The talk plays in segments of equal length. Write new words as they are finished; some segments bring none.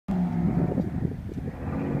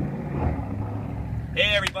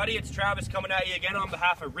everybody, it's Travis coming at you again on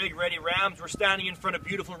behalf of Rig Ready Rams. We're standing in front of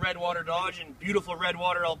beautiful Redwater Dodge in beautiful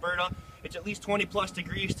Redwater, Alberta. It's at least 20 plus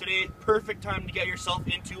degrees today. Perfect time to get yourself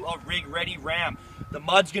into a Rig Ready Ram. The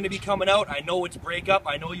mud's going to be coming out. I know it's breakup.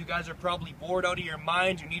 I know you guys are probably bored out of your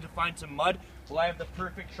minds. You need to find some mud. Well, I have the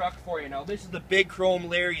perfect truck for you. Now, this is the big chrome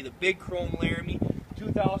Laramie,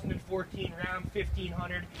 2014 Ram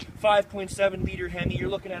 1500, 5.7 liter Hemi. You're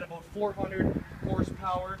looking at about 400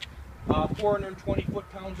 horsepower. 420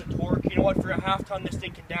 foot-pounds of torque. You know what, for a half-ton, this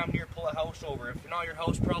thing can damn near pull a house over. If not your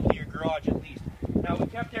house, probably your garage at least. Now, we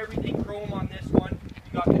kept everything chrome on this one.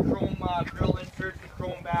 You got the chrome grill inserts, the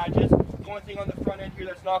chrome badges. The only thing on the front end here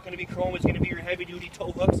that's not going to be chrome is going to be your heavy-duty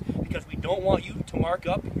tow hooks, because we don't want you to mark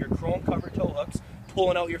up your chrome-covered tow hooks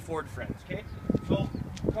pulling out your Ford friends, okay? So,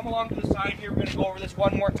 come along to the side here. We're going to go over this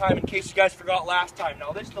one more time in case you guys forgot last time.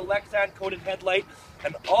 Now, this is the Lexan coated headlight,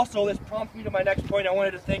 and also this prompts me to my next point. I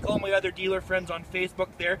wanted to thank all my other dealer friends on Facebook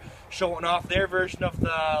there showing off their version of the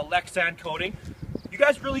Lexan coating. You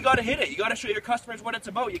guys really got to hit it. You got to show your customers what it's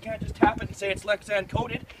about. You can't just tap it and say it's Lexan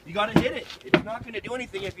coated. You got to hit it. It's not going to do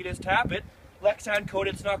anything if you just tap it. Lexan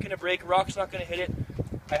coated, it's not going to break. Rock's not going to hit it.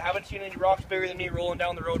 I haven't seen any rocks bigger than me rolling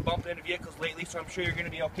down the road bumping into vehicles lately, so I'm sure you're going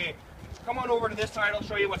to be okay. Come on over to this side. I'll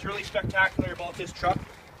show you what's really spectacular about this truck.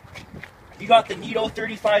 You got the Nitto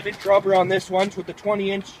 35-inch rubber on this one with the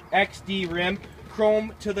 20-inch XD rim,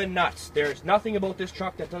 chrome to the nuts. There's nothing about this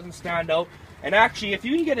truck that doesn't stand out. And actually, if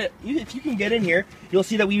you can get in here, you'll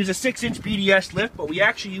see that we use a 6-inch BDS lift, but we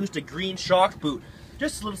actually used a green shock boot.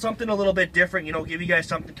 Just something a little bit different, you know, give you guys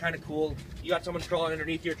something kind of cool. You got someone crawling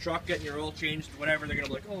underneath your truck, getting your oil changed, whatever, they're going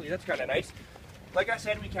to be like, oh, that's kind of nice. Like I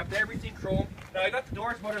said, we kept everything chrome. Now, I got the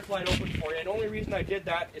doors butterflied open for you, and the only reason I did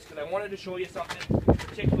that is because I wanted to show you something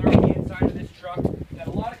particular on the inside of this truck that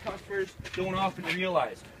a lot of customers don't often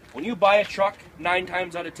realize. When you buy a truck, 9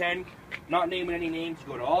 times out of 10, not naming any names, you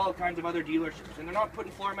go to all kinds of other dealerships, and they're not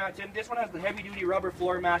putting floor mats in. This one has the heavy-duty rubber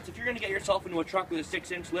floor mats. If you're going to get yourself into a truck with a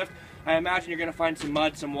 6-inch lift, I imagine you're going to find some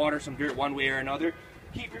mud, some water, some dirt one way or another.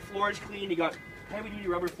 Keep your floors clean. You got heavy-duty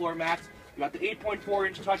rubber floor mats. You got the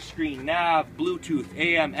 8.4-inch touchscreen, nav, Bluetooth,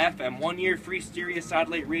 AM, FM, 1-year free Sirius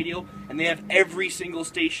satellite radio, and they have every single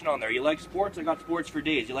station on there. You like sports? I got sports for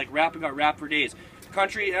days. You like rap? I got rap for days.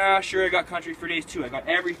 Country? Sure, I got country for days too. I got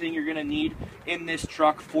everything you're going to need in this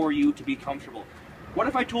truck for you to be comfortable. What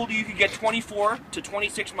if I told you you could get 24 to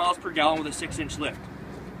 26 miles per gallon with a 6-inch lift?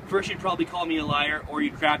 First, you'd probably call me a liar, or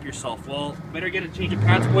you'd crap yourself. Well, better get a change of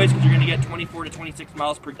pants, boys, because you're going to get 24 to 26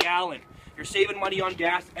 miles per gallon. You're saving money on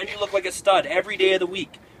gas, and you look like a stud every day of the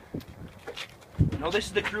week. Now, this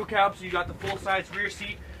is the crew cab, so you got the full-size rear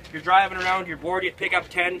seat. You're driving around, you're bored, you pick up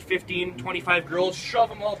 10, 15, 25 girls, shove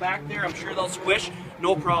them all back there. I'm sure they'll squish,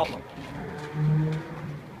 no problem.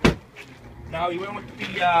 Now, you went with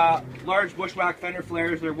the large bushwhack fender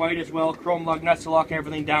flares. They're white as well, chrome lug nuts to lock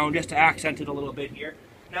everything down, just to accent it a little bit here.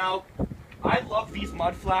 Now, I love these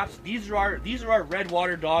mud flaps. These are our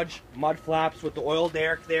Redwater Dodge mud flaps with the oil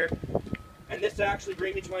derrick there. And this actually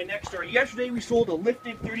brings me to my next story. Yesterday we sold a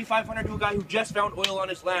lifted 3500 to a guy who just found oil on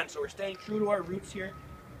his land. So we're staying true to our roots here.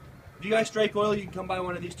 If you guys strike oil, you can come buy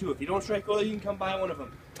one of these too. If you don't strike oil, you can come buy one of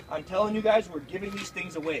them. I'm telling you guys, we're giving these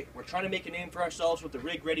things away. We're trying to make a name for ourselves with the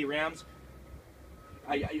Rig Ready Rams.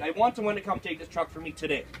 I want someone to come take this truck from me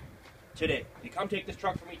today. Today. You come take this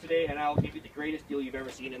truck from me today, and I'll give you the greatest deal you've ever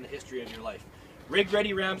seen in the history of your life.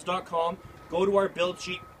 RigReadyRams.com. Go to our build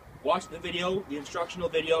sheet. Watch the video, the instructional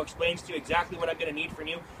video, explains to you exactly what I'm going to need from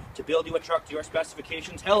you to build you a truck to your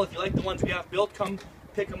specifications. Hell, if you like the ones we have built, come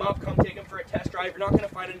pick them up, come take them for a test drive. You're not going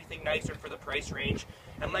to find anything nicer for the price range.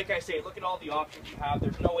 And like I say, look at all the options you have.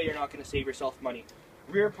 There's no way you're not going to save yourself money.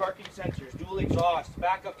 Rear parking sensors, dual exhaust,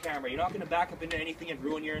 backup camera. You're not going to back up into anything and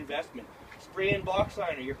ruin your investment. Spray and box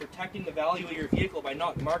liner. You're protecting the value of your vehicle by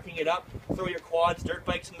not marking it up. Throw your quads, dirt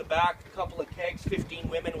bikes in the back, a couple of kegs, 15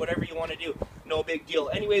 women, whatever you want to do. No big deal.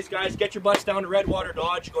 Anyways, guys, get your butts down to Redwater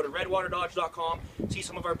Dodge. Go to RedwaterDodge.com. See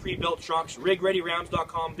some of our pre-built trucks.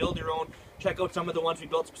 RigReadyRams.com. Build your own. Check out some of the ones we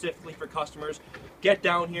built specifically for customers. Get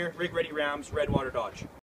down here. Rig Ready Rams, Redwater Dodge.